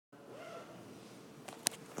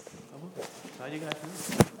How you guys doing?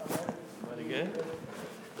 Everybody good?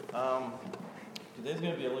 Today's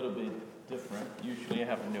going to be a little bit different. Usually I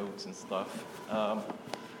have notes and stuff.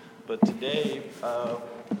 But today,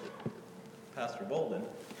 Pastor Bolden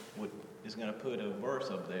is going to put a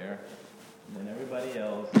verse up there. And then everybody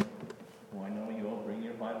else, who I know you all bring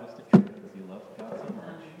your Bibles to church because you love God so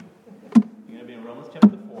much. You're going to be in Romans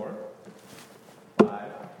chapter 4,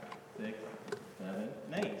 5, 6, 7,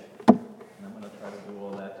 and 8. And I'm going to try to do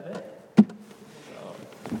all that today.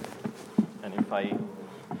 And if I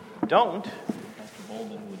don't, Pastor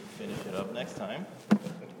Bolden would finish it up next time,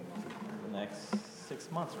 the next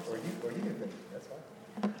 6 months or so. Or you can finish. That's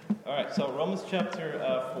fine. All right, so Romans chapter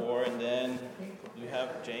 4, and then you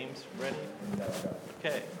have James ready? No.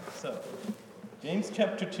 Okay, so James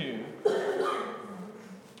chapter 2.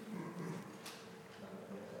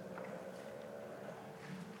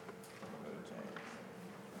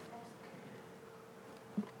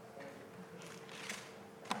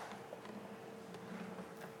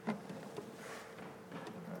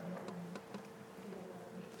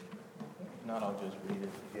 Not, I'll just read it.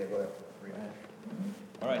 Yeah, go ahead. Read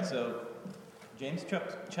it. All right, so James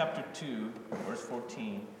chapter 2, verse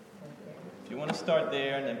 14. If you want to start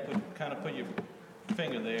there and then put your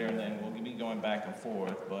finger there, and then we'll be going back and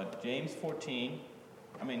forth. But James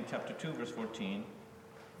chapter 2, verse 14.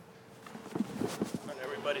 When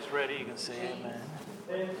everybody's ready, you can say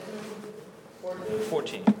amen.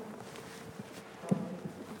 14.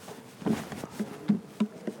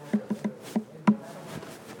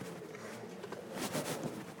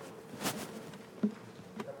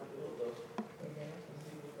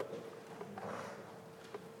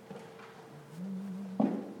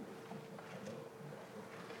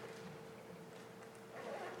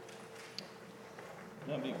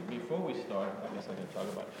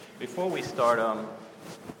 Before we start,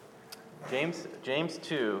 James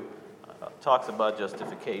 2 talks about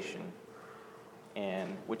justification,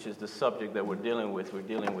 and which is the subject that we're dealing with. We're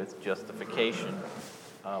dealing with justification,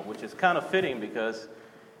 which is kind of fitting because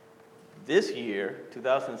this year,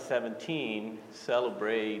 2017,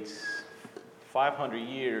 celebrates 500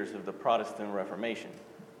 years of the Protestant Reformation.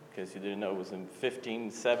 In case you didn't know, it was in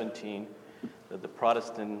 1517 that the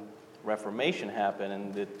Protestant Reformation happened,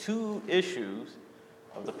 and the two issues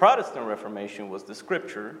of the Protestant Reformation was the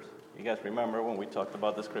Scriptures. You guys remember when we talked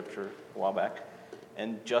about the Scripture a while back,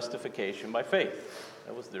 and justification by faith.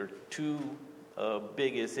 That was their two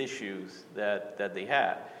biggest issues that they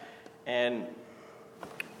had. And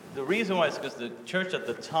the reason why is because the church at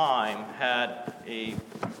the time had a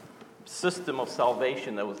system of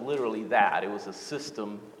salvation that was literally that. It was a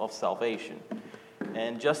system of salvation.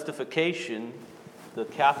 And justification, the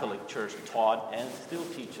Catholic Church taught and still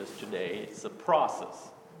teaches today, it's a process.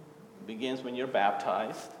 It begins when you're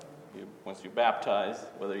baptized. Once you're baptized,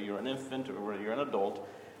 whether you're an infant or whether you're an adult,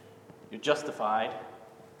 you're justified.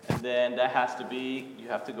 And then you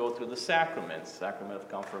have to go through the sacraments, sacrament of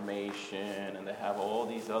confirmation, and they have all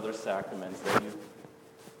these other sacraments that you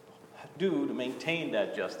do to maintain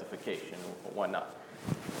that justification or whatnot.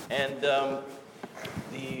 And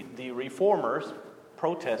the reformers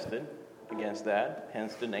protested against that,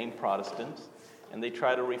 hence the name Protestants, and they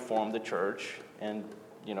tried to reform the church, and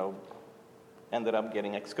ended up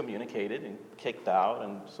getting excommunicated and kicked out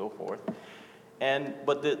and so forth.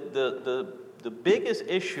 But the biggest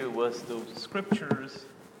issue was the Scriptures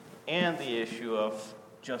and the issue of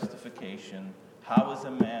justification. How is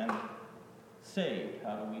a man saved?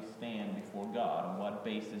 How do we stand before God? On what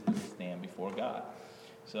basis do we stand before God?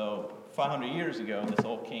 So 500 years ago, this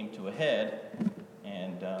all came to a head,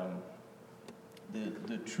 and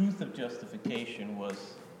the truth of justification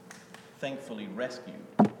was thankfully rescued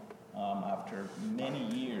after many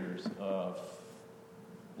years of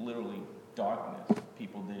literally darkness.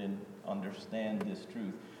 People didn't understand this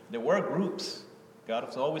truth. There were groups. God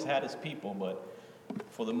has always had his people, but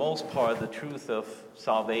for the most part, the truth of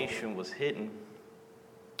salvation was hidden.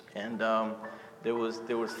 And there was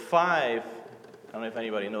 5, I don't know if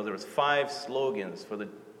anybody knows, there was 5 slogans for the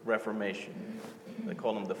Reformation. They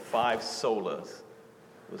call them the 5 solas.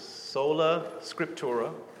 It was sola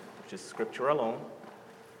scriptura, which is scripture alone.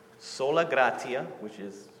 Sola gratia, which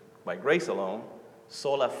is by grace alone.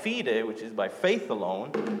 Sola fide, which is by faith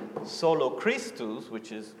alone. Solo Christus,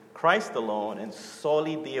 which is Christ alone. And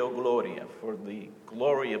soli Deo gloria, for the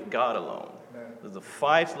glory of God alone. Those are the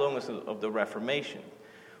 5 slogans of the Reformation,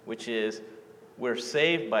 which is we're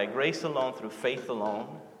saved by grace alone through faith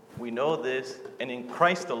alone. We know this, and in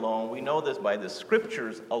Christ alone, we know this by the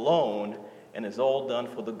Scriptures alone, and it's all done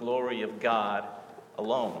for the glory of God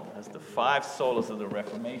alone. That's the 5 solas of the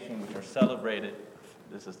Reformation, which are celebrated.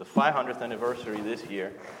 This is the 500th anniversary this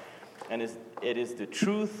year. and it is the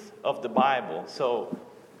truth of the Bible. So,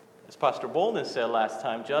 as Pastor Bolden said last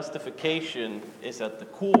time, justification is at the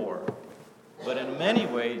core. But in many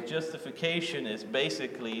ways, justification is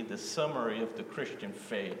basically the summary of the Christian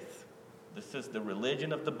faith. This is the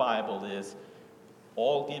religion of the Bible, is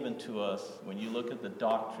all given to us when you look at the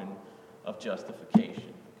doctrine of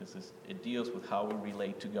justification, because it deals with how we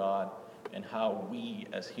relate to God and how we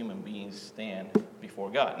as human beings stand before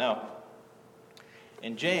God. Now,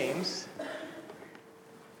 in James,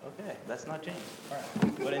 okay, that's not James. All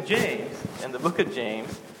right. But in James, in the book of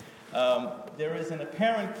James, there is an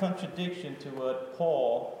apparent contradiction to what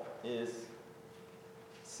Paul is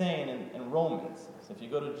saying in Romans. So if you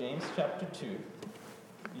go to James chapter 2,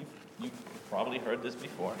 you've probably heard this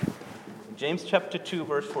before. In James chapter 2,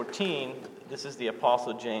 verse 14, this is the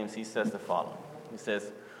Apostle James. He says the following. He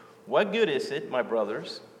says, "What good is it, my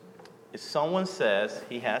brothers, if someone says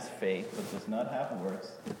he has faith but does not have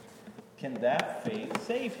works? Can that faith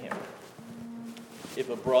save him? If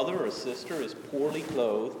a brother or sister is poorly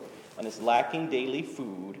clothed and is lacking daily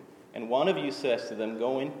food, and one of you says to them,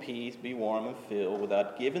 'Go in peace, be warm and fill,'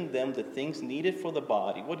 without giving them the things needed for the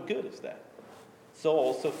body, what good is that? So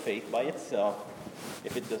also faith by itself,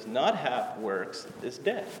 if it does not have works, is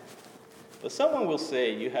dead. But someone will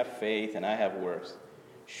say, 'You have faith and I have works.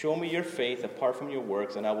 Show me your faith apart from your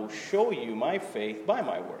works, and I will show you my faith by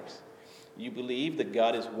my works. You believe that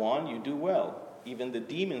God is one, you do well. Even the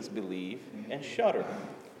demons believe and shudder.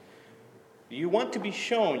 Do you want to be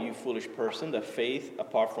shown, you foolish person, that faith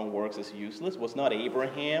apart from works is useless? Was not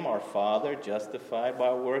Abraham, our father, justified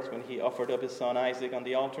by works when he offered up his son Isaac on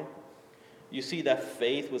the altar? You see that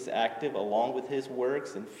faith was active along with his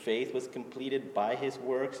works, and faith was completed by his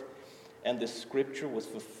works. And the scripture was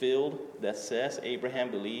fulfilled that says,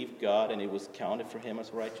 Abraham believed God, and it was counted for him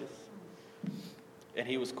as righteous. And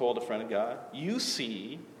he was called a friend of God. You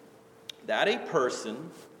see that a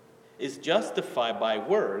person is justified by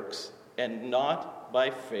works and not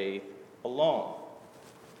by faith alone."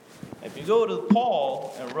 If you go to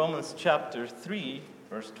Paul in Romans chapter 3,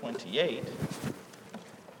 verse 28, let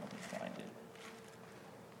me find it.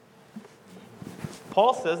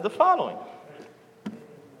 Paul says the following.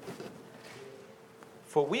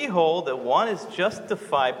 "For we hold that one is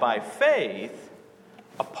justified by faith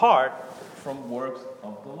apart from works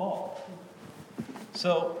of the law."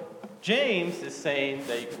 So James is saying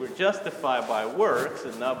that we're justified by works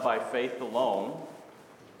and not by faith alone.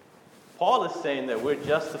 Paul is saying that we're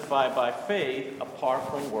justified by faith apart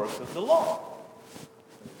from works of the law.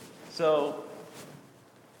 So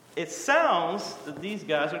it sounds that these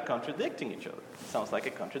guys are contradicting each other. It sounds like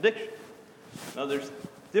a contradiction. Now there's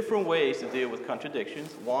different ways to deal with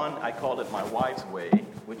contradictions. One, I call it my wife's way,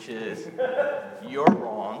 which is, you're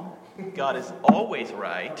wrong. God is always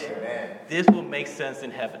right. Amen. This will make sense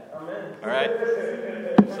in heaven. Amen. All right?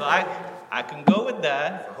 So I can go with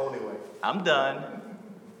that. The holy way. I'm done.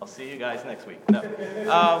 I'll see you guys next week. No.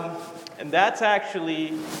 And that's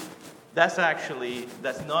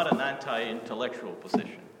not an anti-intellectual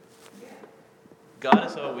position. God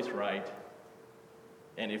is always right.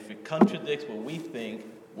 And if it contradicts what we think,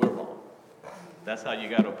 we're wrong. That's how you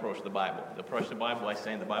got to approach the Bible. Approach the Bible by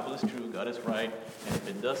saying the Bible is true, God is right, and if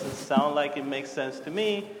it doesn't sound like it makes sense to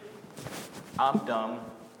me, I'm dumb,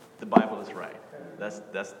 the Bible is right. That's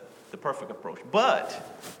the perfect approach. But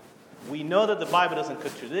we know that the Bible doesn't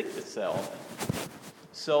contradict itself.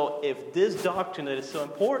 So if this doctrine that is so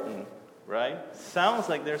important, right, sounds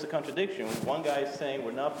like there's a contradiction. One guy is saying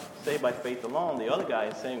we're not saved by faith alone. The other guy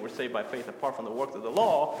is saying we're saved by faith apart from the works of the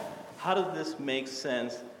law. How does this make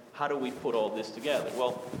sense? How do we put all this together?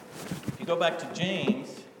 Well, if you go back to James,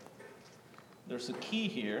 there's a key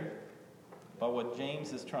here about what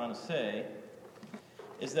James is trying to say,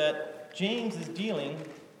 is that James is dealing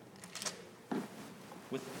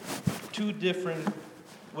with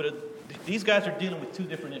these guys are dealing with two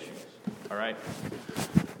different issues, all right?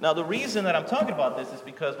 Now, the reason that I'm talking about this is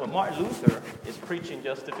because when Martin Luther is preaching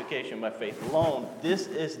justification by faith alone, this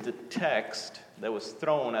is the text that was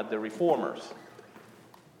thrown at the reformers.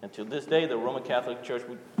 And to this day, the Roman Catholic Church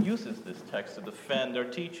uses this text to defend their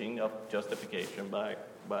teaching of justification by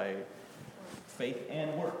faith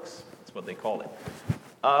and works. That's what they call it.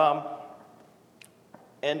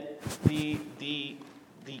 And the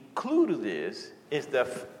clue to this is that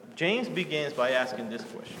James begins by asking this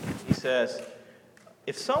question. He says,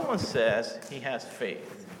 if someone says he has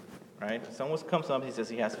faith, right? Someone comes up, he says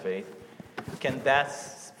he has faith. Can that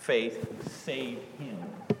faith save him?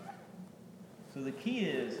 So the key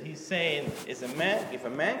is, he's saying, if a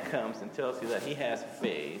man comes and tells you that he has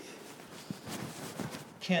faith,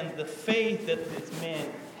 can the faith that this man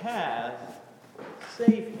has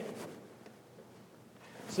save him?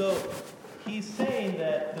 So he's saying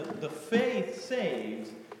that the faith saves,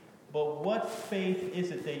 but what faith is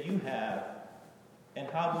it that you have, and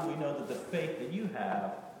how do we know that the faith that you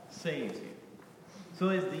have saves you? So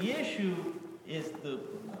the issue is the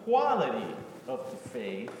quality of the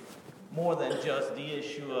faith more than just the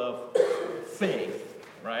issue of faith,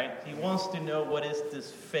 right? He wants to know what is this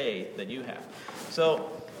faith that you have. So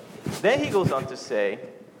then he goes on to say,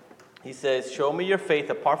 he says, show me your faith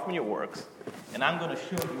apart from your works, and I'm going to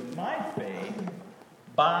show you my faith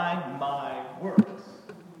by my works.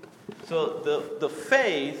 So the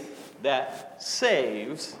faith that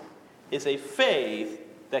saves is a faith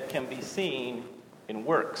that can be seen in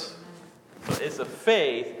works. So it's a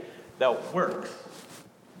faith that works.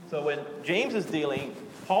 So when James is dealing,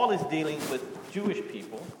 Paul is dealing with Jewish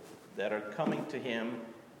people that are coming to him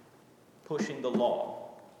pushing the law.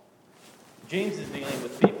 James is dealing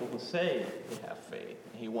with people who say they have faith.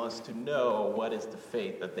 He wants to know what is the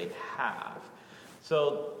faith that they have.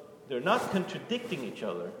 So they're not contradicting each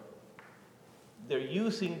other. They're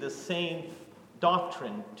using the same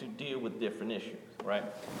doctrine to deal with different issues, right?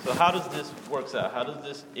 So how does this work out? How does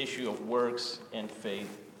this issue of works and faith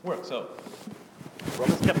work? So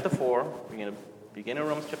Romans chapter 4, we're going to begin in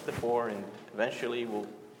Romans chapter 4, and eventually we'll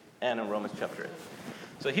end in Romans chapter 8.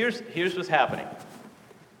 So here's what's happening.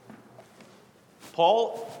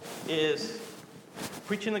 Paul is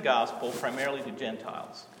preaching the gospel primarily to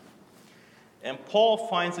Gentiles. And Paul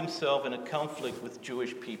finds himself in a conflict with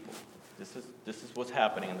Jewish people. This is what's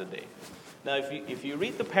happening in the day. Now, if you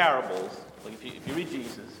read the parables, like if you read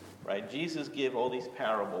Jesus, right? Jesus gave all these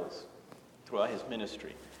parables throughout his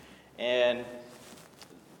ministry. And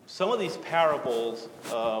some of these parables,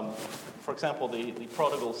 for example, the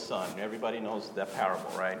prodigal son. Everybody knows that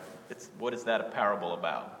parable, right? What is that a parable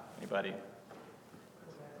about? Anybody?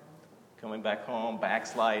 Coming back home,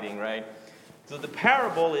 backsliding, right? So the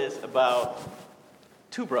parable is about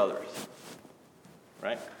two brothers,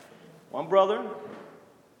 right? One brother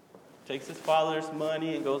takes his father's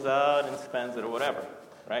money and goes out and spends it or whatever,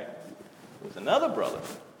 right? There's another brother.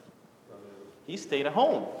 He stayed at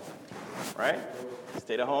home, right? He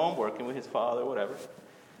stayed at home working with his father, whatever.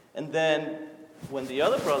 And then when the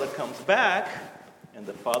other brother comes back and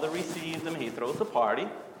the father receives him, he throws a party.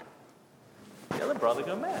 The other brother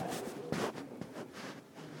got mad.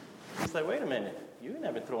 He's like, wait a minute. You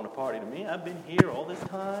never thrown a party to me. I've been here all this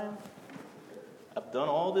time. I've done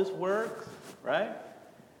all this work, right?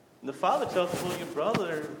 And the father tells him, well, your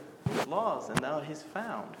brother was lost and now he's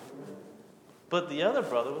found. But the other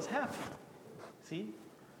brother was happy. See?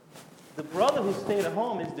 The brother who stayed at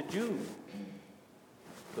home is the Jew.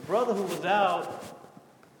 The brother who was out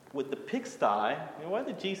with the pigsty. Why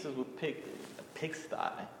did Jesus pick a pigsty?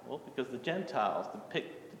 Well, because the Gentiles, the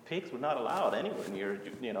pigs were not allowed anywhere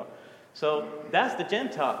near, So that's the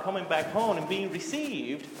Gentile coming back home and being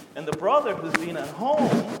received. And the brother who's been at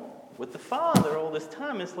home with the father all this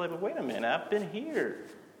time is like, wait a minute, I've been here.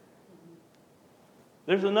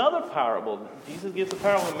 There's another parable. Jesus gives a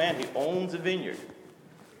parable of a man who owns a vineyard.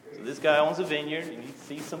 So this guy owns a vineyard, and he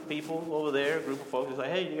sees some people over there, a group of folks. He's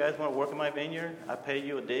like, hey, you guys want to work in my vineyard? I pay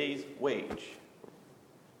you a day's wage.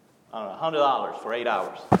 I don't know, $100 for 8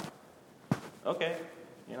 hours. Okay.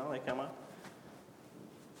 They come up.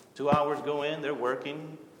 2 hours go in, they're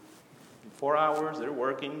working. 4 hours, they're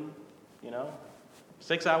working.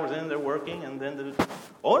 6 hours in, they're working. And then the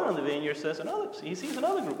owner of the vineyard says, he sees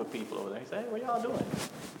another group of people over there. He says, hey, what y'all doing?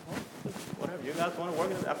 Well, whatever, you guys want to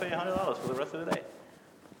work, I pay $100 for the rest of the day.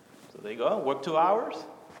 So they go, work 2 hours.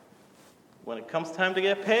 When it comes time to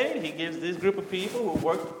get paid, he gives this group of people who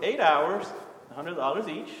worked 8 hours $100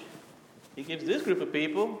 each. He gives this group of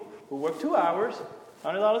people who worked 2 hours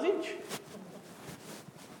 $100 each.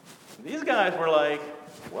 These guys were like,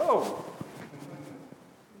 whoa.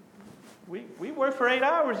 We work for 8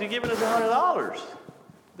 hours, you're giving us $100.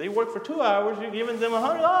 They work for 2 hours, you're giving them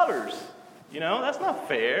 $100. That's not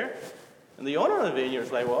fair. And the owner of the vineyard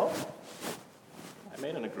is like, well, I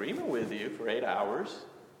made an agreement with you for 8 hours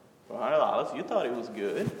for $100. You thought it was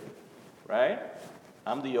good, right?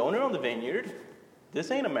 I'm the owner of the vineyard. This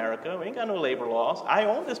ain't America. We ain't got no labor laws. I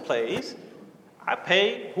own this place. I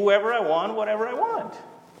pay whoever I want, whatever I want.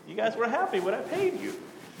 You guys were happy when I paid you.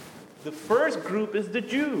 The first group is the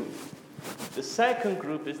Jew. The second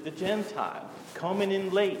group is the Gentile, coming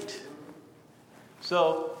in late.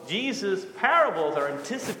 So Jesus' parables are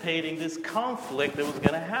anticipating this conflict that was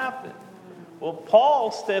going to happen. Well,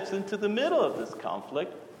 Paul steps into the middle of this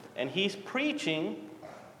conflict, and he's preaching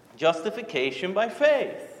justification by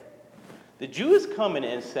faith. The Jew is coming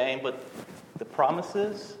in saying, but the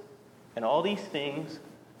promises and all these things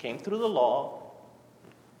came through the law,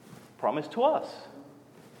 promised to us.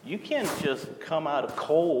 You can't just come out of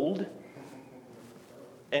cold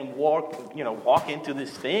and walk into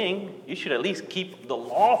this thing. You should at least keep the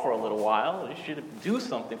law for a little while. You should do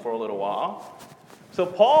something for a little while. So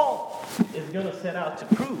Paul is going to set out to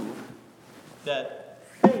prove that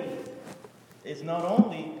faith is not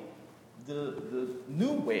only the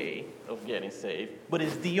new way of getting saved, but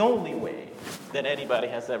is the only way that anybody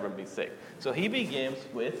has ever been saved. So he begins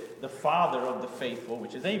with the father of the faithful,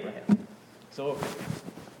 which is Abraham. So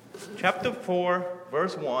chapter 4,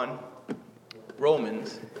 verse 1,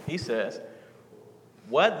 Romans, he says,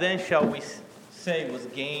 "What then shall we say was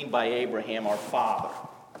gained by Abraham our father,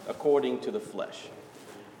 according to the flesh?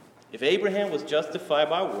 If Abraham was justified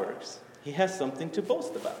by works, he has something to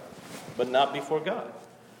boast about, but not before God.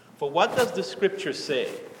 For what does the scripture say?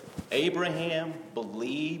 Abraham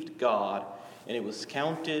believed God, and it was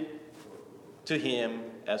counted to him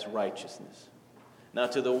as righteousness. Now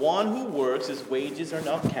to the one who works, his wages are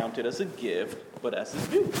not counted as a gift, but as his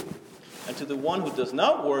due. And to the one who does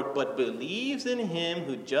not work, but believes in him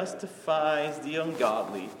who justifies the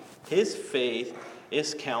ungodly, his faith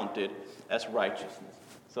is counted as righteousness."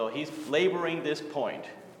 So he's laboring this point.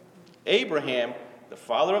 Abraham, the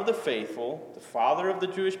father of the faithful, the father of the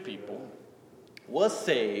Jewish people, was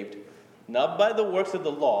saved not by the works of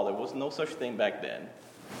the law, there was no such thing back then,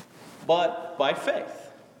 but by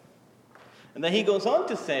faith. And then he goes on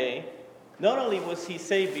to say, not only was he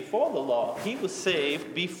saved before the law, he was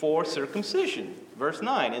saved before circumcision. Verse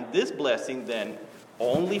 9, "And this blessing then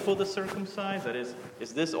only for the circumcised?" That is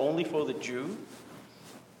this only for the Jew?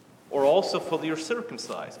 "Or also for the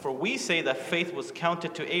circumcised? For we say that faith was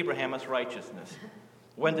counted to Abraham as righteousness."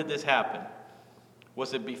 When did this happen?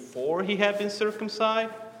 Was it before he had been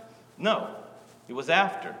circumcised? No, it was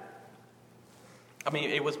after.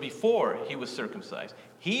 It was before he was circumcised.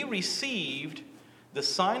 He received the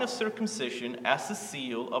sign of circumcision as a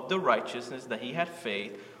seal of the righteousness that he had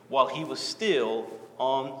faith while he was still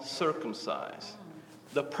uncircumcised.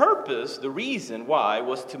 The purpose, the reason why,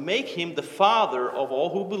 was to make him the father of all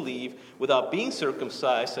who believe without being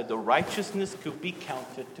circumcised, so the righteousness could be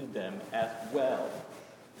counted to them as well.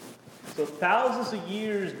 So thousands of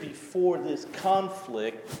years before this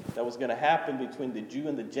conflict that was going to happen between the Jew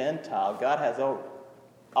and the Gentile, God has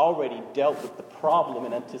already dealt with the problem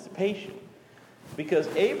in anticipation. Because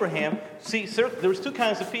Abraham, there was two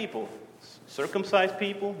kinds of people. Circumcised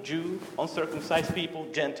people, Jew, uncircumcised people,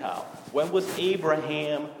 Gentile. When was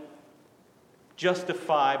Abraham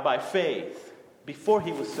justified by faith? Before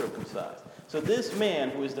he was circumcised. So this man,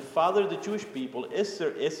 who is the father of the Jewish people, is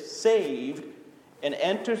saved and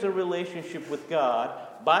enters a relationship with God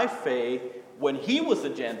by faith when he was a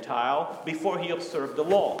Gentile, before he observed the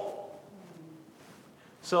law.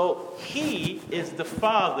 So he is the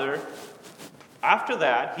father. After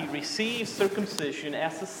that, he receives circumcision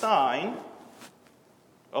as a sign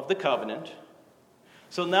of the covenant.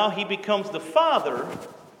 So now he becomes the father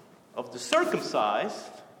of the circumcised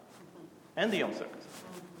and the uncircumcised.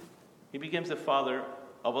 He becomes the father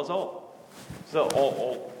of us all. So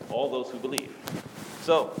all those who believe.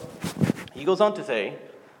 So he goes on to say,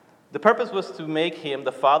 the purpose was to make him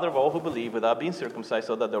the father of all who believe without being circumcised,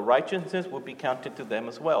 so that the righteousness would be counted to them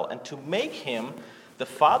as well. And to make him the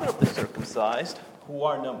father of the circumcised, who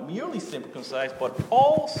are not merely circumcised, but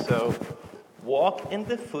also walk in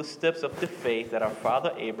the footsteps of the faith that our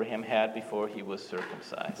father Abraham had before he was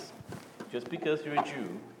circumcised. Just because you're a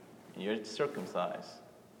Jew and you're circumcised,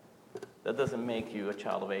 that doesn't make you a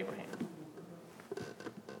child of Abraham.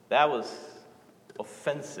 That was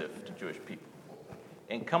offensive to Jewish people.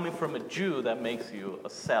 And coming from a Jew, that makes you a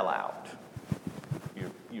sellout.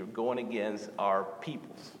 You're going against our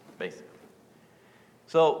peoples, basically.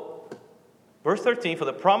 So, verse 13, "For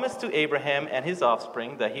the promise to Abraham and his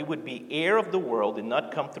offspring that he would be heir of the world did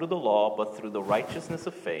not come through the law, but through the righteousness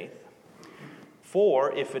of faith.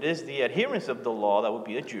 For if it is the adherents of the law that would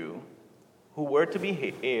be a Jew, who were to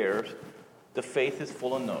be heirs, the faith is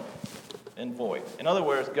full and null and void." In other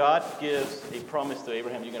words, God gives a promise to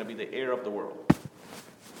Abraham, you're going to be the heir of the world.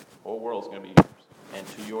 The whole world's going to be yours and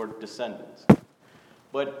to your descendants.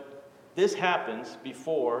 But this happens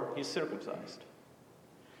before he's circumcised.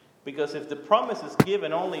 Because if the promise is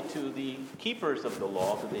given only to the keepers of the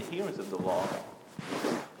law, to the adherents of the law,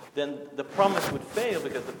 then the promise would fail,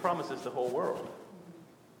 because the promise is the whole world.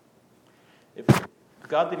 If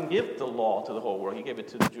God didn't give the law to the whole world, he gave it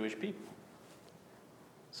to the Jewish people.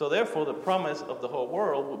 So therefore, the promise of the whole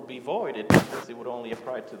world would be voided, because it would only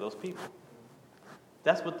apply to those people.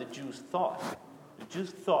 That's what the Jews thought. The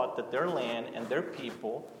Jews thought that their land and their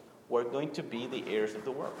people were going to be the heirs of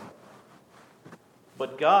the world.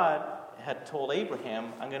 But God had told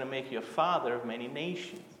Abraham, I'm going to make you a father of many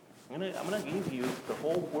nations. I'm going to give you, the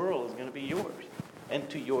whole world is going to be yours and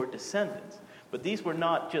to your descendants. But these were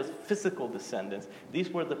not just physical descendants. These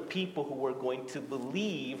were the people who were going to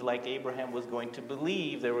believe, like Abraham was going to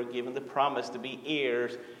believe. They were given the promise to be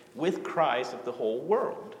heirs with Christ of the whole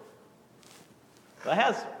world. That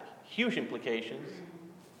has huge implications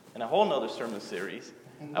and a whole nother sermon series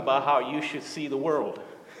about how you should see the world.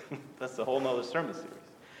 That's a whole nother sermon series.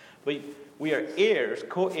 But we are heirs,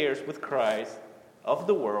 co-heirs with Christ of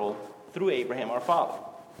the world through Abraham our father.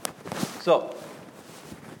 So,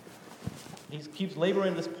 he keeps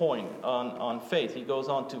laboring this point on faith. He goes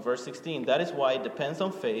on to verse 16. That is why it depends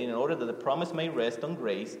on faith, in order that the promise may rest on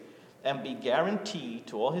grace and be guaranteed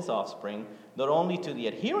to all his offspring, not only to the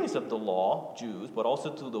adherents of the law, Jews, but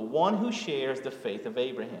also to the one who shares the faith of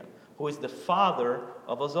Abraham, who is the father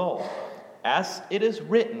of us all. As it is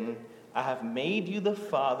written, I have made you the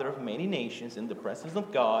father of many nations in the presence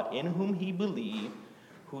of God, in whom he believed,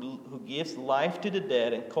 who gives life to the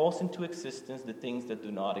dead and calls into existence the things that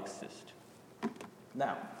do not exist.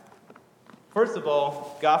 Now, first of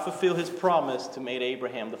all, God fulfilled his promise to make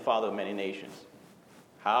Abraham the father of many nations.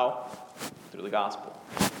 How? Through the gospel.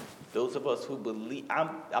 Those of us who believe,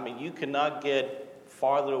 you cannot get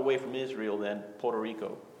farther away from Israel than Puerto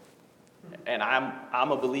Rico. And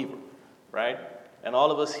I'm a believer, right? And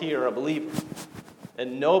all of us here are believers.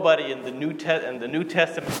 And nobody in the New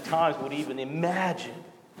Testament times would even imagine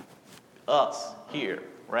us here,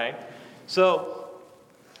 right? So,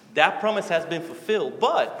 that promise has been fulfilled,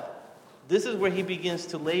 but this is where he begins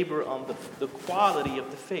to labor on the quality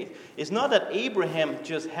of the faith. It's not that Abraham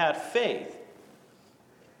just had faith.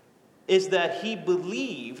 It's that he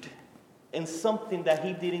believed in something that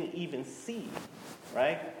he didn't even see,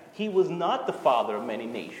 right? He was not the father of many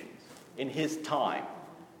nations in his time,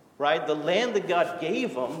 right? The land that God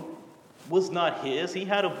gave him was not his. He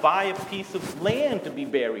had to buy a piece of land to be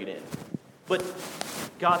buried in. But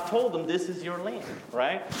God told him, this is your land,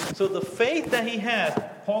 right? So the faith that he has,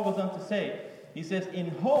 Paul goes on to say, he says,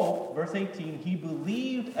 in hope, verse 18, he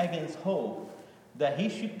believed against hope that he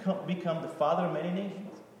should become the father of many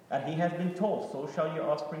nations. And he has been told, so shall your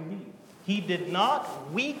offspring be. He did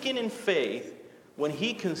not weaken in faith when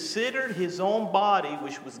he considered his own body,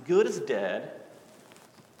 which was good as dead,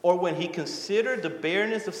 or when he considered the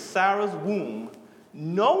barrenness of Sarah's womb.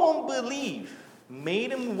 No unbelief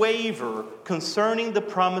made him waver concerning the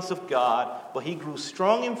promise of God, but he grew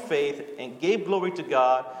strong in faith and gave glory to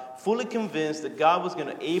God, fully convinced that God was going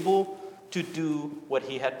to able to do what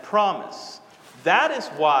he had promised. That is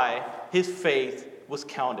why his faith was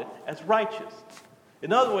counted as righteous.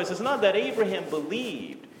 In other words, it's not that Abraham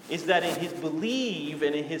believed, it's that in his belief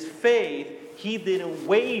and in his faith, he didn't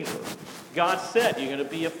waver. God said, you're going to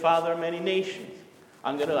be a father of many nations.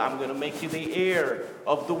 I'm going to make you the heir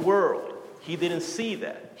of the world. He didn't see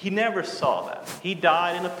that. He never saw that. He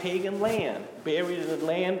died in a pagan land, buried in the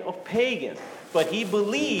land of pagans. But he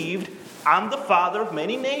believed, I'm the father of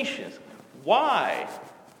many nations. Why?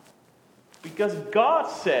 Because God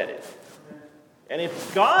said it. And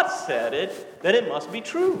if God said it, then it must be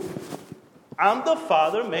true. I'm the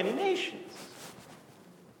father of many nations.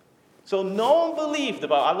 So no unbelief,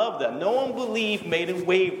 I love that. No unbelief made him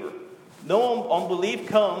waver. No unbelief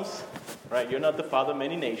comes, right? You're not the father of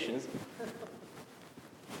many nations.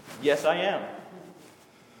 Yes, I am.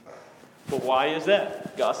 But why is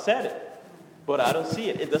that? God said it. But I don't see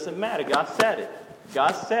it. It doesn't matter. God said it.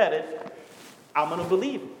 God said it. I'm going to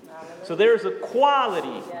believe it. So there's a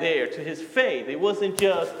quality there to his faith. It wasn't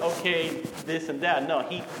just, okay, this and that. No,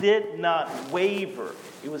 he did not waver.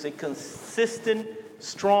 It was a consistent,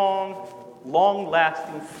 strong,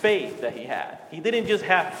 long-lasting faith that he had. He didn't just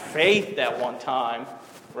have faith that one time,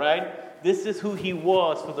 right? This is who he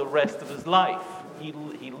was for the rest of his life. He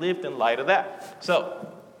lived in light of that.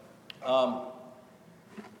 So,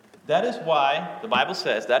 that is why, the Bible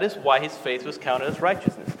says, that is why his faith was counted as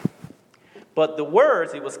righteousness. But the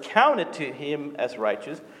words, it was counted to him as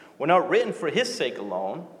righteous, were not written for his sake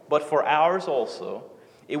alone, but for ours also.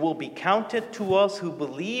 It will be counted to us who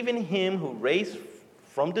believe in him who raised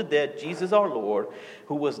from the dead Jesus our Lord,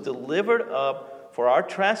 who was delivered up for our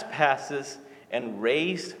trespasses and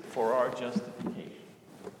raised for our justification.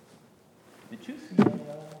 Did you see any of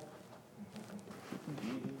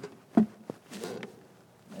that?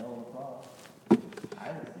 Nail on the cross. I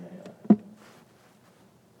didn't see any of that.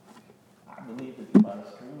 I believe it's about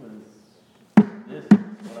as true as this,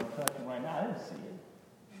 what I'm touching right now. I didn't see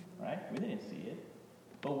it. Right? We didn't see it.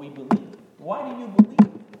 But we believe. Why do you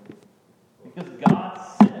believe? Because God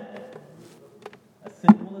said it. As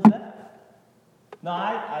simple as that. Now,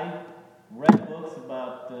 I read books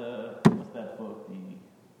about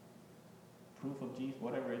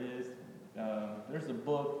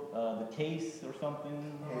book, The Case or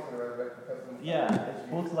something. Case of the Resurrection Person. Yeah, it's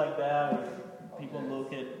books like that where people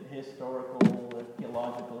look at historical,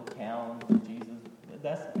 theological accounts of Jesus.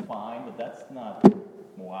 That's fine, but that's not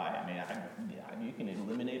why. I mean, you can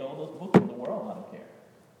eliminate all those books in the world. I don't care.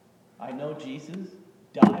 I know Jesus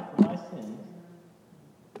died for my sins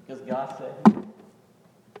because God said he would.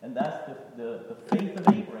 And that's the faith of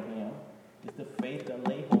Abraham is the faith that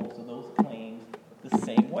lay hold to those claims the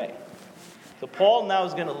same way. So Paul now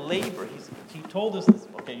is going to labor. He told us this,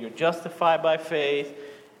 okay, you're justified by faith,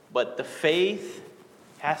 but the faith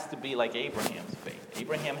has to be like Abraham's faith.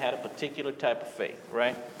 Abraham had a particular type of faith,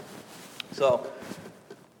 right? So,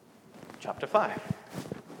 chapter 5.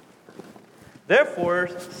 Therefore,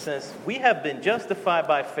 since we have been justified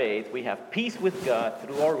by faith, we have peace with God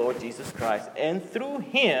through our Lord Jesus Christ, and through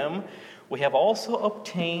him we have also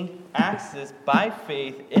obtained access by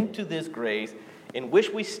faith into this grace in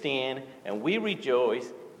which we stand, and we rejoice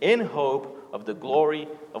in hope of the glory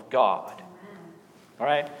of God. All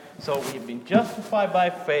right? So we have been justified by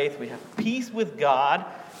faith, we have peace with God,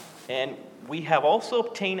 and we have also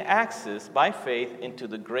obtained access by faith into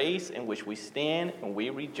the grace in which we stand, and we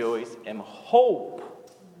rejoice in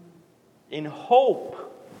hope. In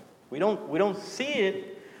hope. We don't see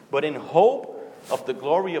it, but in hope of the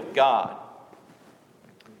glory of God.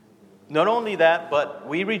 Not only that, but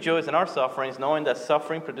we rejoice in our sufferings, knowing that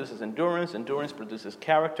suffering produces endurance, endurance produces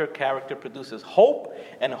character, character produces hope,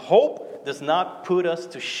 and hope does not put us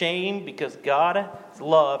to shame because God's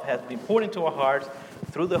love has been poured into our hearts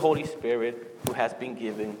through the Holy Spirit who has been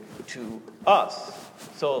given to us.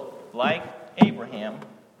 So, like Abraham,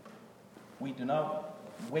 we do not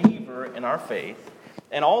waver in our faith.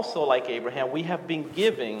 And also, like Abraham, we have been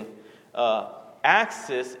given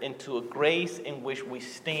access into a grace in which we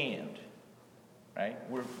stand. Right?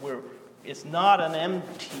 It's not an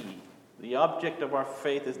empty. The object of our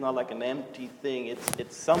faith is not like an empty thing.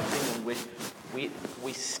 It's something in which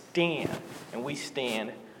we stand, and we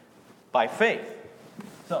stand by faith.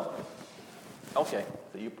 So, okay,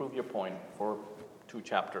 so you prove your point for 2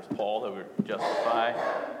 chapters, Paul, that we're justified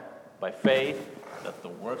by faith, that the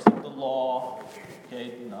works of the law,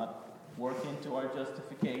 okay, do not work into our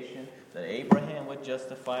justification, that Abraham was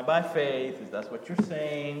justified by faith. If that's what you're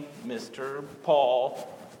saying, Mr. Paul.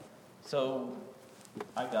 So,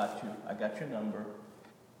 I got you. I got your number.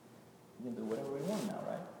 We can do whatever we want now,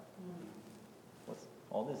 right? What's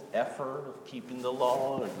all this effort of keeping the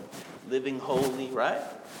law and living holy, right?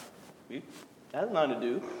 That has nothing to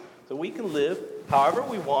do. So we can live however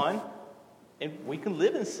we want, and we can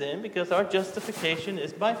live in sin because our justification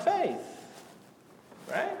is by faith.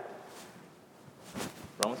 Right?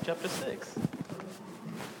 Romans chapter 6.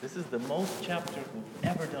 This is the most chapter we've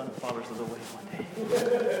ever done in Fathers of the Way one day.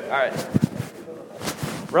 All right.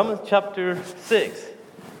 Romans chapter 6.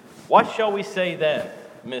 What shall we say then,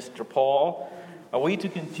 Mr. Paul? Are we to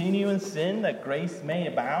continue in sin that grace may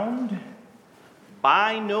abound?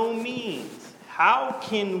 By no means. How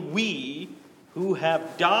can we who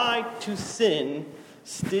have died to sin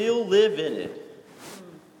still live in it?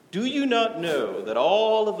 Do you not know that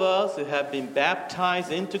all of us who have been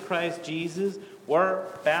baptized into Christ Jesus were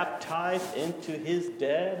baptized into his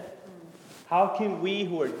death? How can we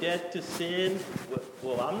who are dead to sin,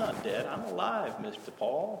 well, I'm not dead, I'm alive, Mr.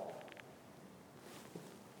 Paul.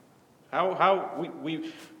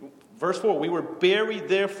 Verse 4, we were buried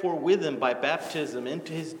therefore with him by baptism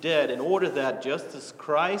into his death, in order that just as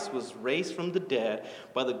Christ was raised from the dead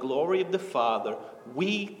by the glory of the Father,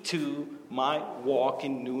 we too might walk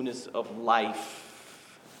in newness of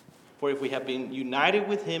life. For if we have been united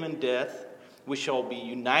with him in death, we shall be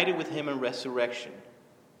united with him in resurrection.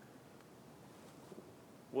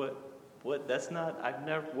 What are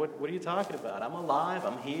you talking about? I'm alive,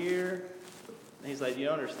 I'm here. And he's like, you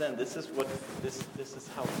don't understand. This is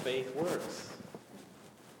how faith works.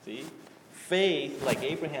 See? Faith, like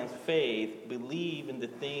Abraham's faith, believe in the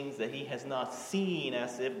things that he has not seen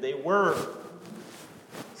as if they were.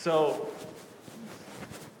 So,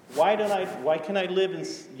 why can I live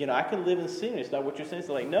in, I can live in sin? It's not what you're saying. It's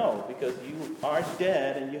like, no, because you are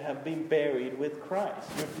dead and you have been buried with Christ.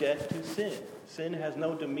 You're dead to sin. Sin has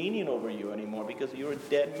no dominion over you anymore because you're a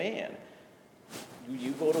dead man.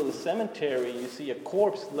 You go to the cemetery, you see a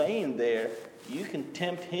corpse laying there, you can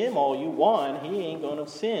tempt him all you want, he ain't going to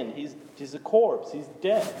sin. He's a corpse, he's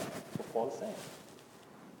dead. That's what Paul is saying.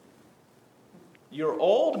 Your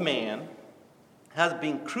old man has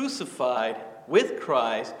been crucified with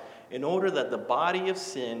Christ in order that the body of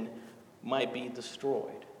sin might be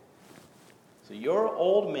destroyed. So your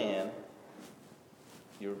old man,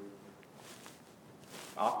 your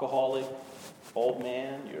alcoholic, old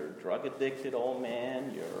man, your drug-addicted old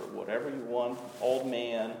man, your whatever you want, old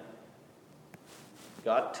man.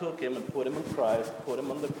 God took him and put him in Christ, put him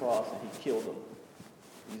on the cross, and he killed him.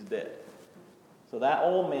 He's dead. So that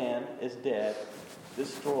old man is dead,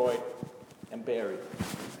 destroyed, and buried.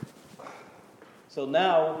 So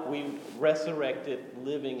now we resurrected,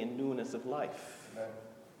 living in newness of life. Amen.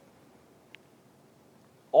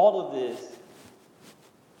 All of this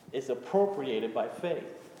is appropriated by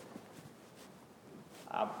faith.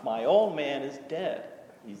 My old man is dead.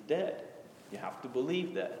 He's dead. You have to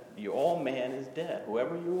believe that. Your old man is dead.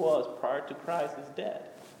 Whoever you was prior to Christ is dead.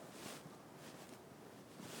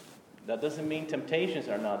 That doesn't mean temptations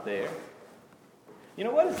are not there. You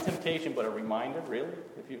know what is temptation but a reminder, really?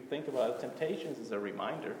 If you think about it, temptations is a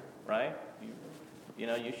reminder, right?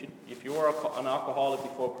 You should, if you are an alcoholic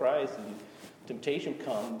before Christ and temptation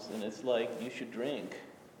comes and it's like you should drink,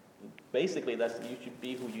 basically that's you should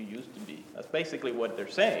be who you used to be. That's basically what they're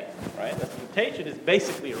saying, right? That temptation is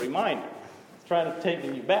basically a reminder. It's trying to take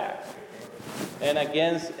you back. And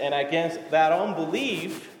against that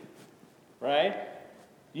unbelief, right?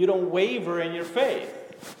 You don't waver in your faith.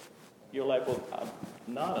 You're like, well,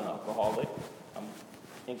 I'm not an alcoholic. I'm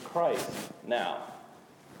in Christ now.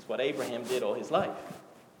 That's what Abraham did all his life,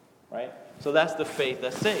 right? So that's the faith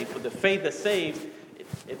that saves. But the faith that saves,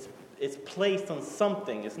 it's placed on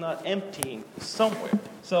something. It's not emptying somewhere.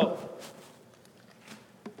 So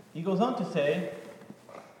he goes on to say,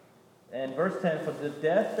 in verse 10, for the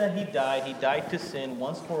death that he died to sin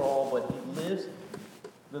once for all, but he lives,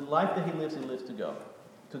 the life that he lives to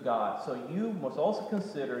God. So you must also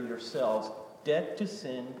consider yourselves dead to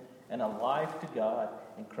sin and alive to God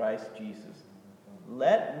in Christ Jesus.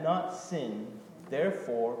 Let not sin,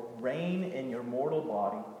 therefore, reign in your mortal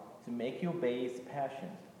body to make you obey its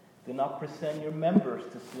passions. Do not present your members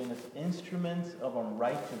to sin as instruments of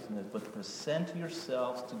unrighteousness, but present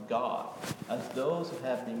yourselves to God as those who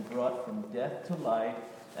have been brought from death to life,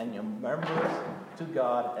 and your members to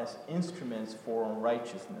God as instruments for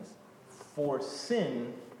unrighteousness. For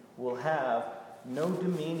sin will have no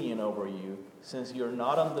dominion over you, since you're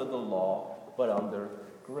not under the law, but under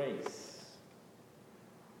grace.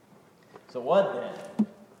 So what then?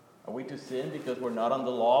 Are we to sin because we're not under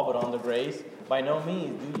law, but under grace? By no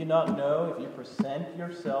means. Do you not know, if you present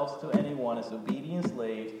yourselves to anyone as obedient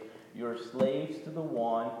slaves, you're slaves to the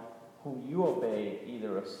one whom you obey,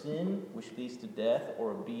 either of sin, which leads to death,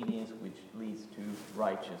 or obedience, which leads to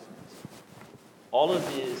righteousness. All of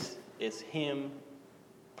this is him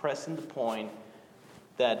pressing the point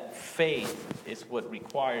that faith is what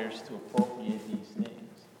requires to appropriate these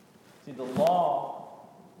things. See, the law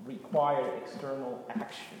required external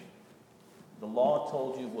action. The law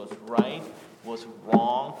told you what's right, what's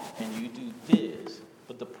wrong, and you do this.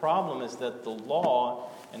 But the problem is that the law,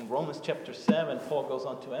 in Romans chapter 7, Paul goes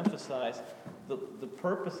on to emphasize the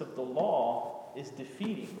purpose of the law is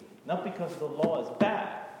defeating. Not because the law is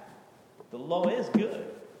bad. The law is good.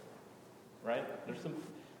 Right?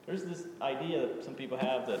 There's this idea that some people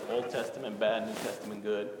have that Old Testament bad, New Testament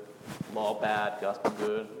good, law bad, gospel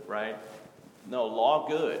good, right? No, law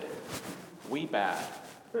good, we bad.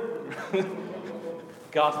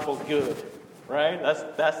 Gospel good, right?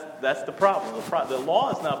 That's the problem. The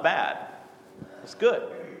law is not bad. It's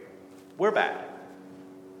good. We're bad.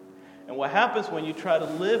 And what happens when you try to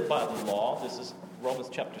live by the law, this is Romans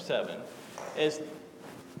chapter 7, is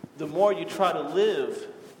the more you try to live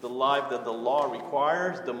the life that the law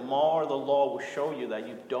requires, the more the law will show you that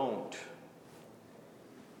you don't.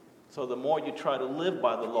 So the more you try to live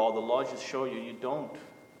by the law just show you don't,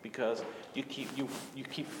 because you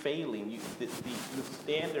keep failing. The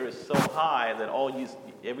standard is so high that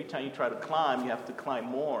every time you try to climb, you have to climb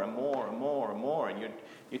more and more and more and more, and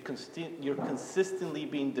you're consistently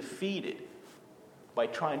being defeated by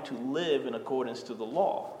trying to live in accordance to the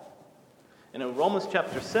law. And in Romans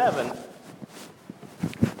chapter 7,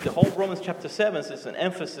 the whole Romans chapter 7 is an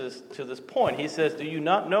emphasis to this point. He says, do you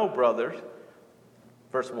not know, brothers,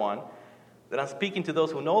 verse 1, that I'm speaking to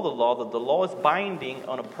those who know the law, that the law is binding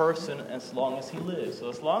on a person as long as he lives. So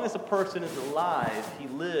as long as a person is alive, he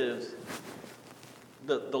lives,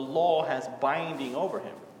 the law has binding over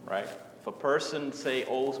him, right? If a person, say,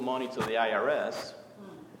 owes money to the IRS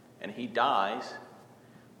and he dies,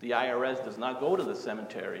 the IRS does not go to the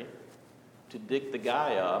cemetery to dig the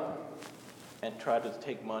guy up and try to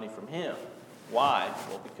take money from him. Why?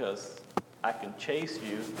 Well, because I can chase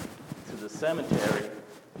you to the cemetery.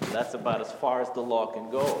 That's about as far as the law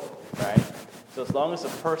can go, right? So as long as a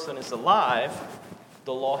person is alive,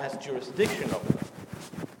 the law has jurisdiction over them.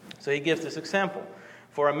 So he gives this example.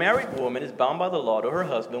 For a married woman is bound by the law to her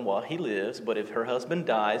husband while he lives, but if her husband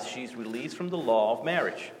dies, she is released from the law of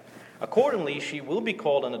marriage. Accordingly, she will be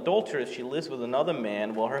called an adulteress if she lives with another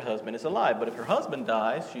man while her husband is alive. But if her husband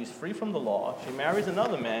dies, she's free from the law. If she marries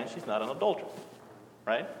another man, she's not an adulteress.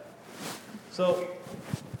 Right? So,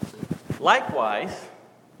 likewise,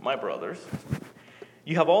 my brothers,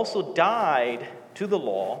 you have also died to the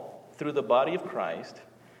law through the body of Christ,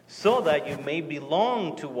 so that you may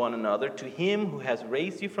belong to one another, to him who has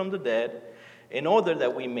raised you from the dead, in order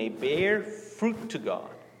that we may bear fruit to God.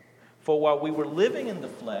 For while we were living in the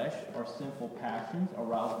flesh, our sinful passions,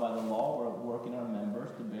 aroused by the law, were at work in our members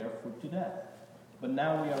to bear fruit to death. But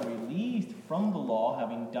now we are released from the law,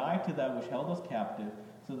 having died to that which held us captive,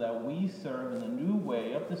 so that we serve in the new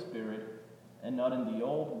way of the Spirit, and not in the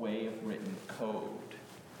old way of written code.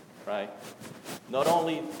 Right? Not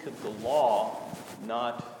only could the law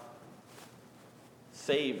not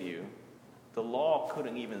save you, the law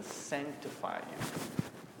couldn't even sanctify you.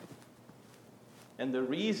 And the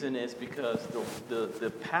reason is because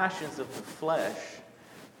the passions of the flesh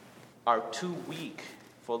are too weak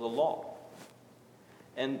for the law.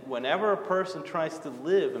 And whenever a person tries to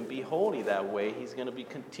live and be holy that way, he's going to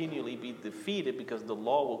continually be defeated, because the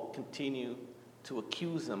law will continue to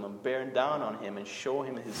accuse him and bear down on him and show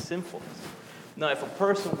him his sinfulness. Now, if a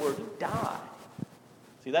person were to die,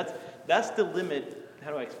 see, that's the limit. How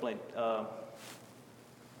do I explain?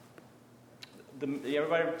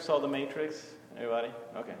 Everybody saw The Matrix? Everybody?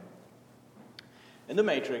 Okay. In The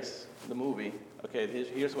Matrix, the movie, okay,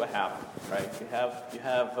 here's what happened, right? You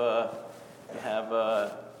have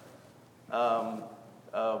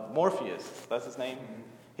Morpheus, that's his name.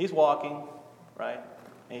 He's walking, right?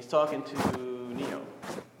 And he's talking to Neo,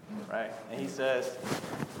 right? And he says,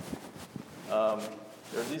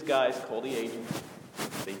 there's these guys called the agents.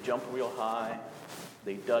 They jump real high.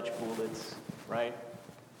 They dodge bullets, right?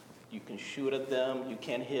 You can shoot at them. You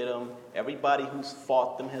can't hit them. Everybody who's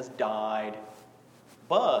fought them has died.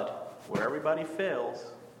 But where everybody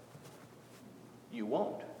fails, you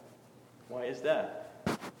won't. Why is that?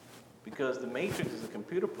 Because the Matrix is a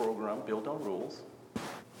computer program built on rules.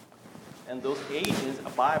 And those agents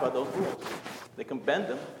abide by those rules. They can bend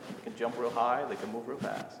them. They can jump real high. They can move real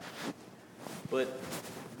fast. But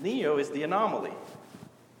Neo is the anomaly,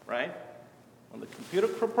 right? When the computer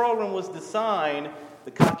program was designed,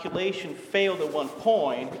 the calculation failed at one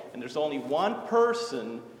point, and there's only one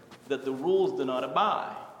person that the rules do not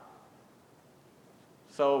abide.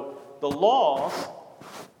 So the laws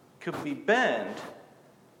could be bent,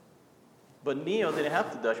 but Neo didn't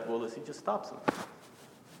have to dodge bullets. He just stops them.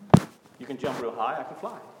 You can jump real high, I can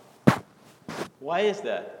fly. Why is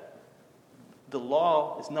that? The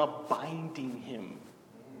law is not binding him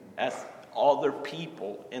as other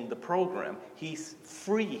people in the program. He's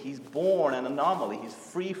free. He's born an anomaly. He's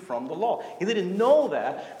free from the law. He didn't know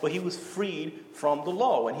that, but he was freed from the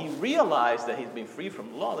law. When he realized that he's been free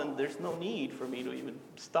from the law, then there's no need for me to even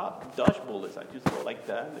stop dodge bullets. I just go like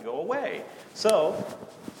that and they go away. So,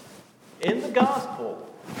 in the gospel,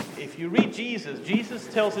 if you read Jesus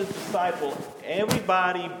tells his disciple,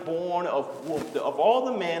 everybody born of all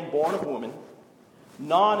the men born of woman,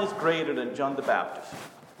 none is greater than John the Baptist.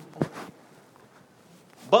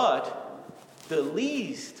 But the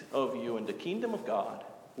least of you in the kingdom of God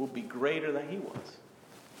will be greater than he was.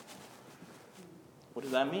 What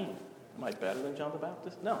does that mean? Am I better than John the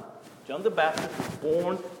Baptist? No. John the Baptist was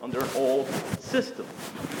born under an old system.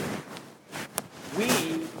 We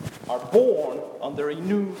are born under a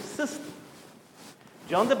new system.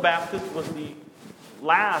 John the Baptist was the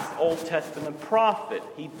last Old Testament prophet.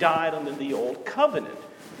 He died under the old covenant.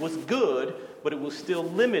 It was good, but it was still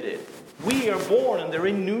limited. We are born under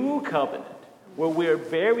a new covenant, where we are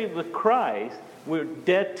buried with Christ. We're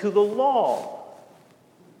dead to the law.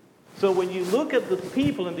 So when you look at the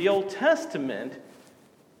people in the Old Testament,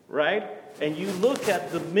 right, and you look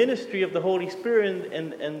at the ministry of the Holy Spirit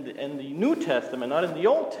in the New Testament, not in the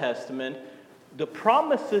Old Testament, the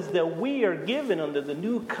promises that we are given under the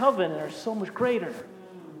new covenant are so much greater.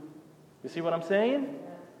 You see what I'm saying?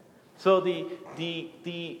 So the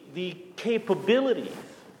capabilities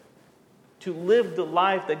to live the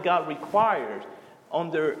life that God requires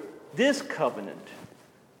under this covenant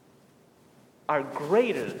are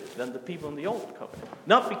greater than the people in the old covenant.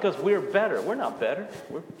 Not because we're better. We're not better.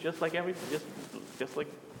 We're just like just like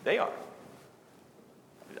they are.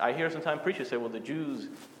 I hear sometimes preachers say, well, the Jews,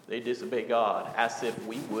 they disobey God, as if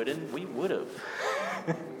we wouldn't. We would have.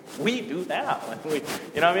 We do now.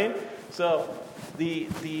 You know what I mean? So the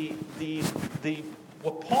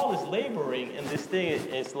what Paul is laboring in this thing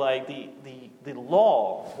is like the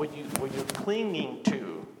law, what you're clinging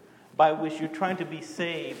to by which you're trying to be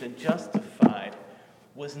saved and justified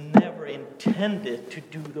was never intended to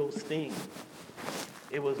do those things.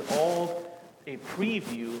 It was all a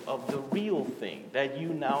preview of the real thing that you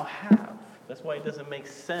now have. That's why it doesn't make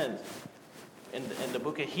sense in the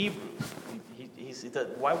book of Hebrews. He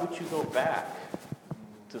said, why would you go back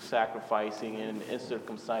to sacrificing and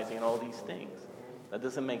circumcising and all these things? That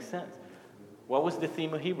doesn't make sense. What was the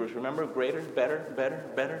theme of Hebrews? Remember, greater,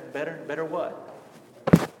 better what?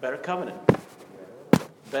 Better covenant,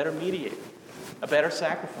 better mediator, a better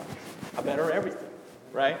sacrifice, a better everything,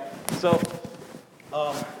 right? So,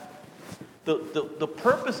 the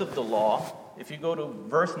purpose of the law, if you go to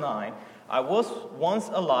verse 9, I was once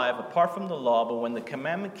alive apart from the law, but when the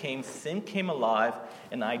commandment came, sin came alive,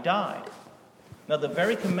 and I died. Now, the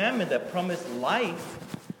very commandment that promised life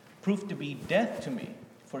proved to be death to me.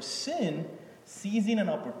 For sin, seizing an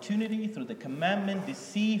opportunity through the commandment,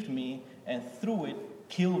 deceived me, and through it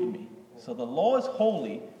killed me. So the law is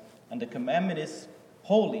holy, and the commandment is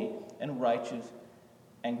holy and righteous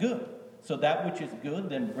and good. So that which is good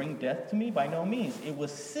then bring death to me? By no means. It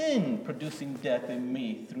was sin producing death in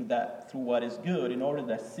me through what is good, in order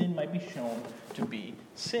that sin might be shown to be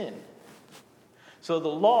sin. So the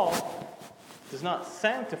law does not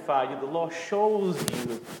sanctify you. The law shows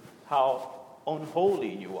you how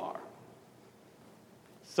unholy you are.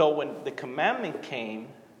 So when the commandment came,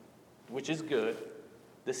 which is good,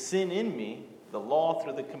 the sin in me, the law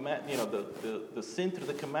through the command, the sin through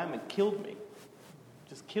the commandment killed me.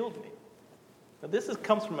 Just killed me. Now this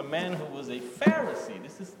comes from a man who was a Pharisee.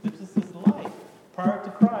 This is his life. Prior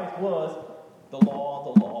to Christ was the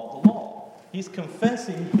law, the law, the law. He's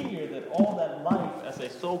confessing here that all that life as a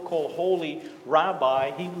so-called holy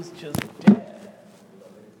rabbi, he was just dead.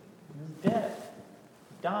 He was dead.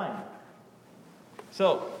 Dying.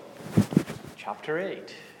 So, chapter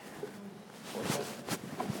 8.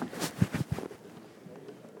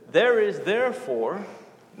 There is therefore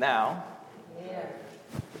now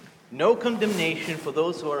no condemnation for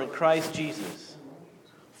those who are in Christ Jesus.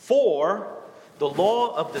 For the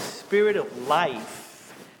law of the Spirit of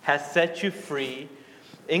life has set you free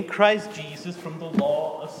in Christ Jesus from the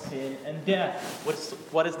law of sin and death.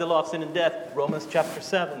 What is the law of sin and death? Romans chapter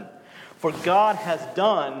 7. For God has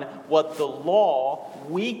done what the law,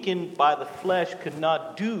 weakened by the flesh, could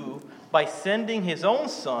not do by sending his own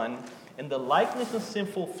Son in the likeness of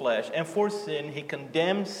sinful flesh. And for sin, he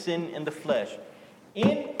condemned sin in the flesh,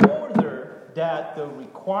 in order that the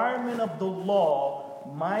requirement of the law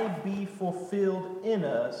might be fulfilled in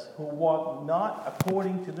us who walk not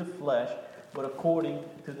according to the flesh, but according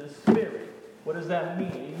to the Spirit. What does that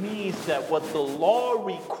mean? It means that what the law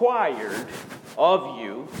required of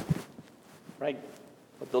you, right?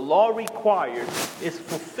 What the law required is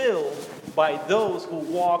fulfilled by those who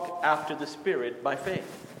walk after the Spirit by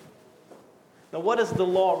faith. Now, what does the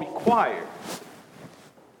law require?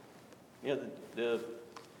 The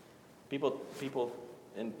people,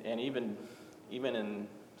 and even in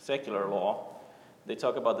secular law, they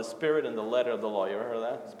talk about the spirit and the letter of the law. You ever heard of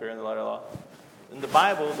that? Spirit and the letter of the law. In the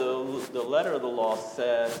Bible, the letter of the law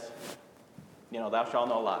says, thou shalt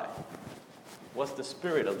not lie. What's the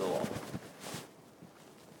spirit of the law?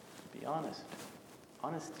 Be honest.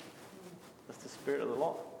 Honesty. That's the spirit of the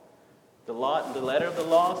law. The letter of the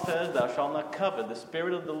law says, thou shalt not covet. The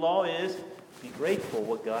spirit of the law is, be grateful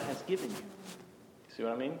what God has given you. See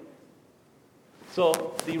what I mean?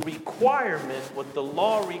 So the requirement, what the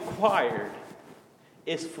law required,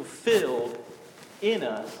 is fulfilled in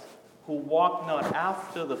us who walk not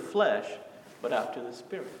after the flesh, but after the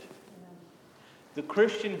Spirit. The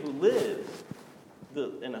Christian who lives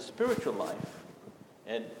in a spiritual life,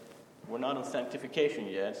 and we're not on sanctification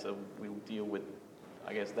yet, so we will deal with,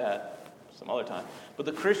 that some other time. But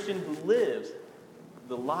the Christian who lives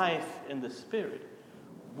the life in the Spirit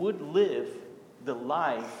would live the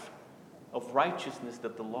life of righteousness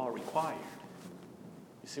that the law required.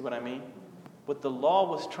 You see what I mean? What the law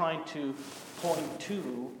was trying to point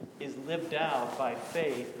to is lived out by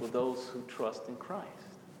faith with those who trust in Christ.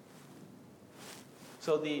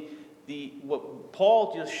 So what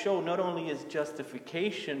Paul just showed not only is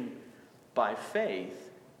justification by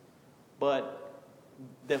faith, but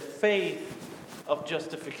the faith of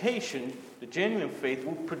justification, the genuine faith,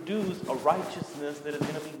 will produce a righteousness that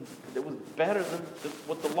was better than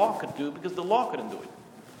what the law could do, because the law couldn't do it.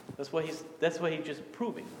 That's what he's just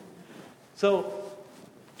proving. So,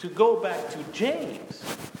 to go back to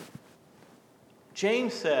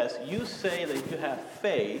James says, you say that you have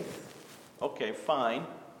faith. Okay, fine.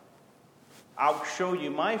 I'll show you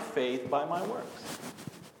my faith by my works.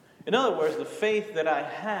 In other words, the faith that I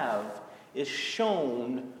have is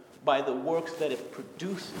shown by the works that it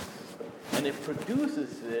produces. And it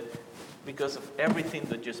produces it because of everything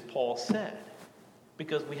that just Paul said.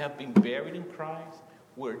 Because we have been buried in Christ,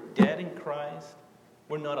 we're dead in Christ,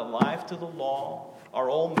 we're not alive to the law, our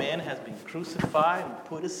old man has been crucified and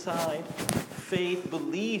put aside. Faith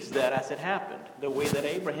believes that as it happened, the way that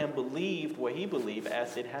Abraham believed what he believed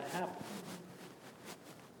as it had happened.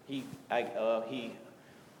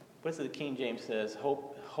 What's it the King James says?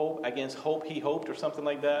 Hope against hope he hoped, or something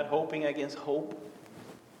like that. Hoping against hope.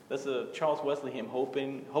 That's a Charles Wesley hymn.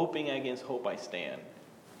 Hoping against hope I stand.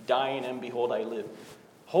 Dying and behold I live.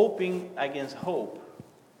 Hoping against hope.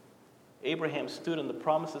 Abraham stood on the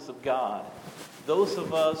promises of God. Those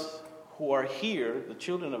of us who are here, the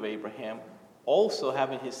children of Abraham, also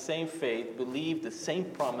having his same faith, believe the same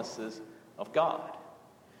promises of God.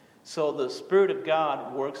 So the Spirit of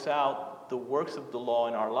God works out the works of the law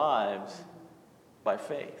in our lives by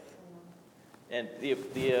faith. And this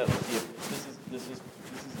is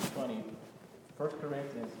funny. 1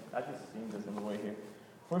 Corinthians, I just seen this on the way here.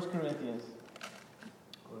 1 Corinthians,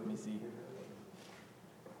 let me see.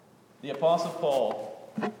 The Apostle Paul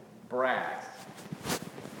brags.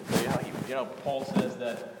 Paul says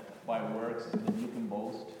that by works that you can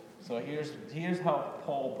boast. So here's how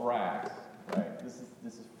Paul brags. Right? This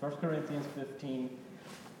is 1 Corinthians 15.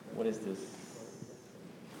 What is this?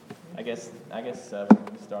 I guess 7.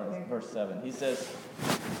 We start at verse 7. He says,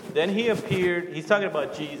 then he appeared. He's talking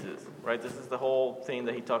about Jesus, right? This is the whole thing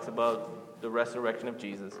that he talks about, the resurrection of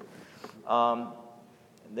Jesus.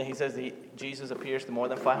 Then he says Jesus appears to more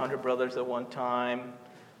than 500 brothers at one time.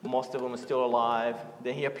 Most of them are still alive.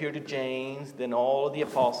 Then he appeared to James, then all of the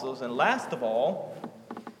apostles. And last of all,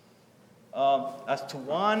 as to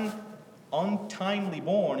one untimely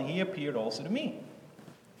born, he appeared also to me.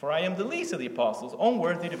 For I am the least of the apostles,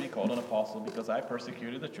 unworthy to be called an apostle, because I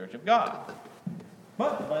persecuted the church of God.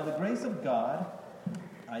 But by the grace of God,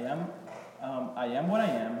 I am what I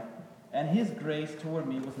am, and his grace toward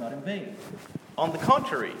me was not in vain. On the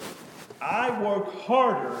contrary, I work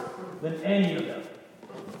harder than any of them.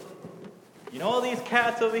 You know all these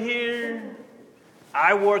cats over here?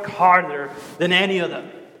 I work harder than any of them.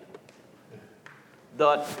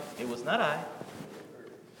 But it was not I,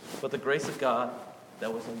 but the grace of God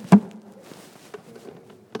that was in me.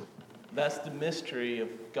 That's the mystery of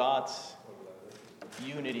God's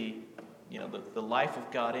unity, the life of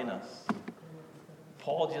God in us.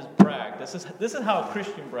 Paul just bragged. This is how a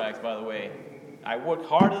Christian brags, by the way. I work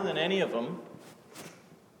harder than any of them,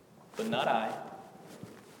 but not I.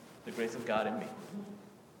 The grace of God in me.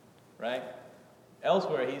 Right?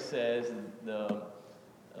 Elsewhere he says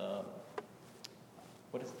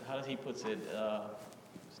how does he put it?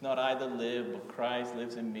 It's not I that live, but Christ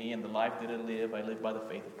lives in me, and the life that I live by the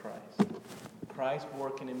faith of Christ. Christ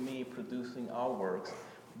working in me, producing our works,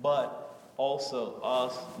 but also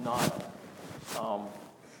us not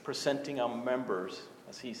presenting our members,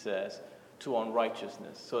 as he says, to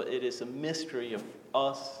unrighteousness. So it is a mystery of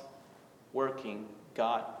us working,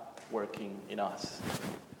 God working in us,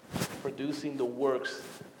 producing the works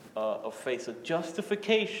of faith. So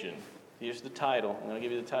justification, here's the title. I'm going to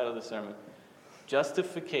give you the title of the sermon.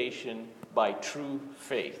 Justification by true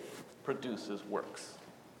faith produces works.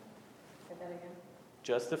 Say that again.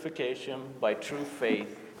 Justification by true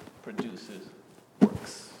faith produces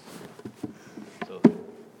works. So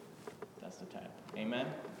that's the title. Amen?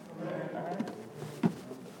 Amen. All right.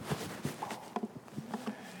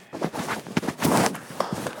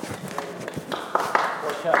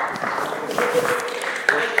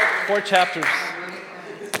 Four chapters.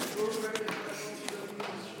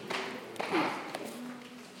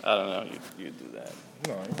 I don't know. You do that.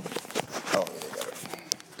 No. Oh, they got it.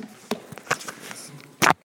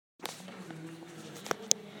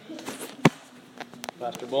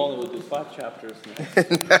 Pastor Bowling will do 5 chapters.